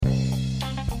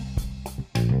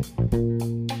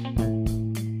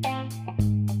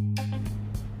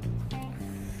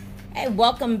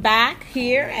welcome back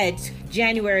here at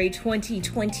January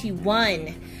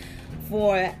 2021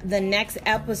 for the next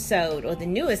episode, or the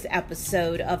newest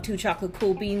episode of Two Chocolate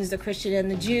Cool Beans, the Christian and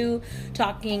the Jew,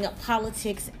 talking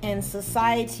politics and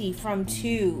society from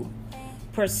two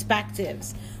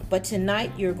perspectives. But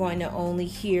tonight you're going to only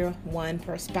hear one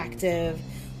perspective,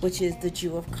 which is the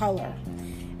Jew of color.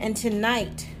 And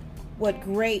tonight, what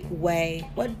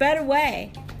better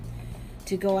way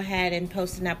to go ahead and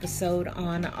post an episode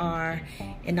on our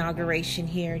inauguration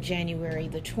here, January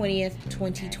the 20th,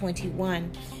 2021.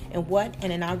 And what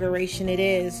an inauguration it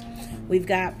is. We've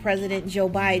got President Joe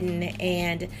Biden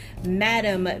and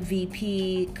Madam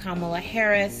VP Kamala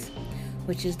Harris,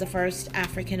 which is the first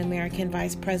African-American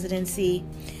vice presidency.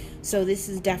 So this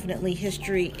is definitely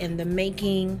history in the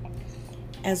making,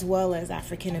 as well as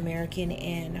African-American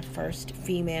and first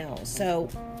female. So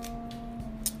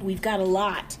we've got a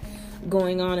lot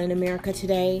going on in America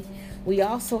today. We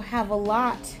also have a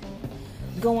lot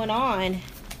going on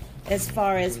as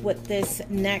far as what this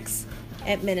next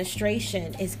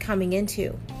administration is coming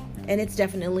into. And it's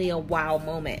definitely a wow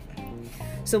moment.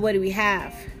 So what do we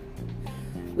have?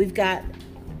 We've got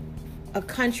a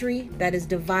country that is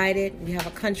divided. We have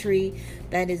a country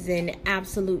that is in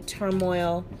absolute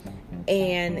turmoil,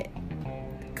 and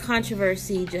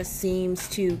controversy just seems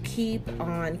to keep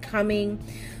on coming.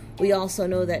 We also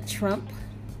know that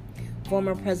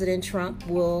former President Trump,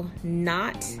 will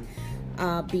not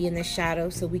be in the shadow,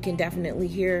 so we can definitely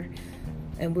hear,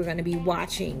 and we're going to be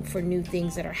watching for new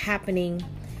things that are happening.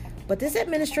 But this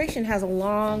administration has a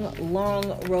long,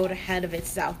 long road ahead of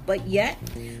itself, but yet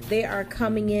they are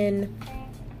coming in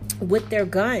with their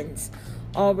guns,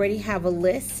 already have a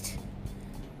list.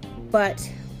 But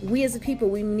we as a people,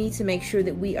 we need to make sure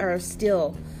that we are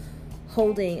still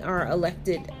holding our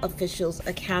elected officials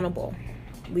accountable.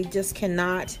 We just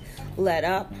cannot let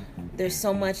up. There's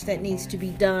so much that needs to be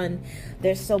done.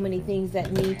 There's so many things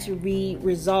that need to be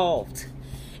resolved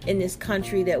in this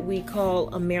country that we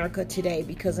call America today,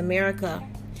 because America,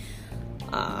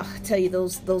 I tell you,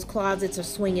 those closets are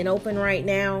swinging open right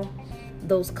now.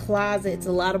 Those closets,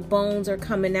 a lot of bones are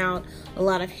coming out. A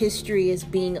lot of history is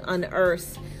being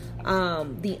unearthed.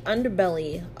 The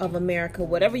underbelly of America,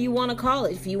 whatever you want to call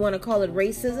it. If you want to call it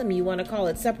racism, you want to call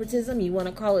it separatism, you want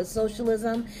to call it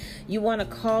socialism, you want to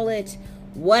call it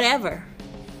whatever.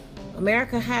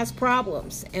 America has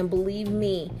problems, and believe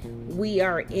me, we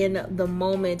are in the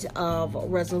moment of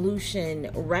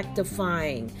resolution,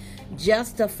 rectifying,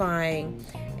 justifying,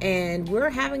 and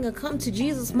we're having a come to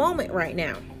Jesus moment right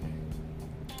now.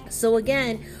 So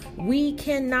again, we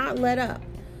cannot let up.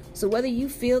 So whether you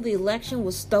feel the election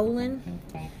was stolen,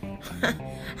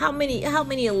 how many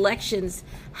elections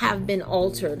have been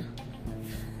altered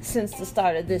since the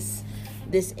start of this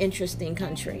interesting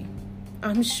country?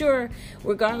 I'm sure,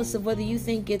 regardless of whether you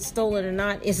think it's stolen or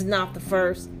not, it's not the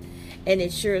first, and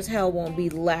it sure as hell won't be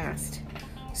the last.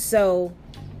 So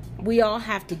we all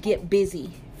have to get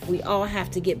busy. We all have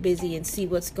to get busy and see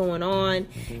what's going on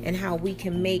and how we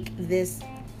can make this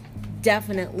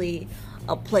definitely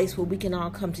a place where we can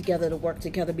all come together to work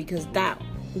together, because that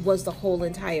was the whole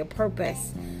entire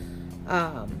purpose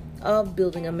of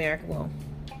building America. Well,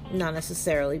 not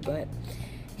necessarily, but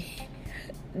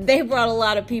they brought a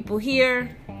lot of people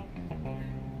here.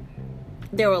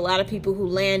 There were a lot of people who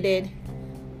landed.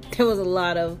 There was a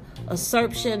lot of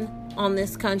usurpation on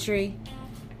this country.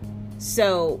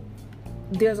 So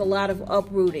there's a lot of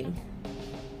uprooting,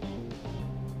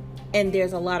 and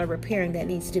there's a lot of repairing that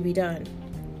needs to be done.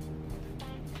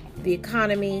 The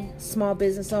economy, small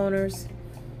business owners,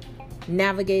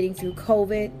 navigating through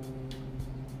COVID,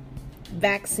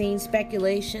 vaccine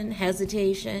speculation,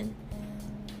 hesitation.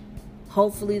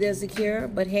 Hopefully there's a cure,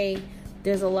 but hey,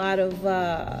 there's a lot of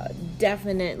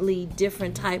definitely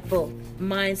different type of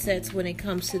mindsets when it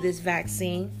comes to this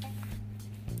vaccine.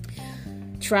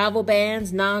 Travel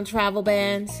bans, non-travel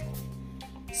bans.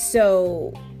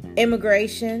 So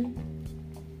immigration,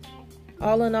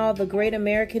 all in all, the great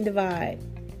American divide.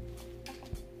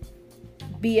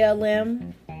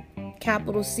 BLM,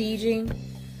 capital sieging.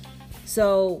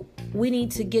 So we need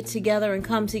to get together and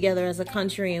come together as a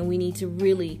country, and we need to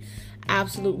really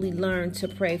absolutely learn to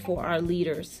pray for our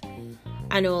leaders.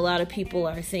 I know a lot of people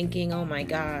are thinking, oh my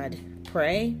God,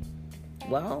 pray?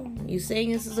 Well, you're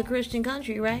saying this is a Christian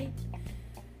country, right?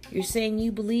 You're saying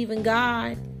you believe in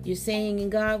God. You're saying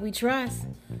in God we trust.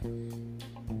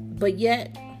 But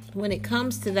yet, when it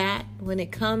comes to that, when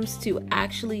it comes to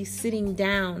actually sitting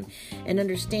down and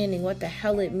understanding what the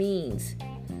hell it means,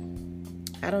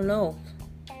 I don't know.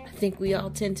 I think we all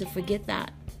tend to forget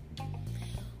that.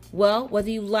 Well, whether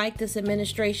you like this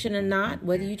administration or not,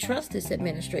 whether you trust this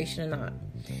administration or not,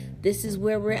 This is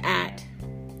where we're at.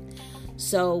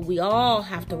 So we all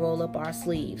have to roll up our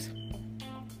sleeves.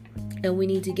 And we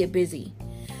need to get busy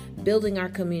building our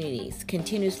communities,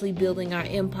 continuously building our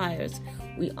empires.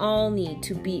 We all need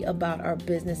to be about our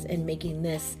business and making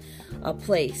this a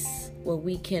place where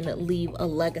we can leave a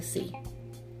legacy.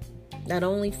 Not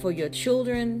only for your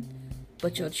children,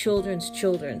 but your children's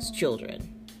children's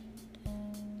children.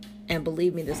 And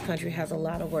believe me, this country has a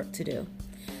lot of work to do.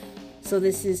 So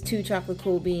this is Two Chocolate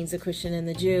Cool Beans, the Christian and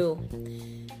the Jew.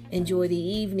 Enjoy the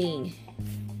evening.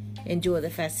 Enjoy the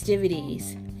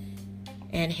festivities.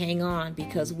 And hang on,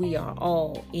 because we are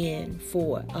all in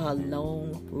for a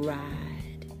long ride.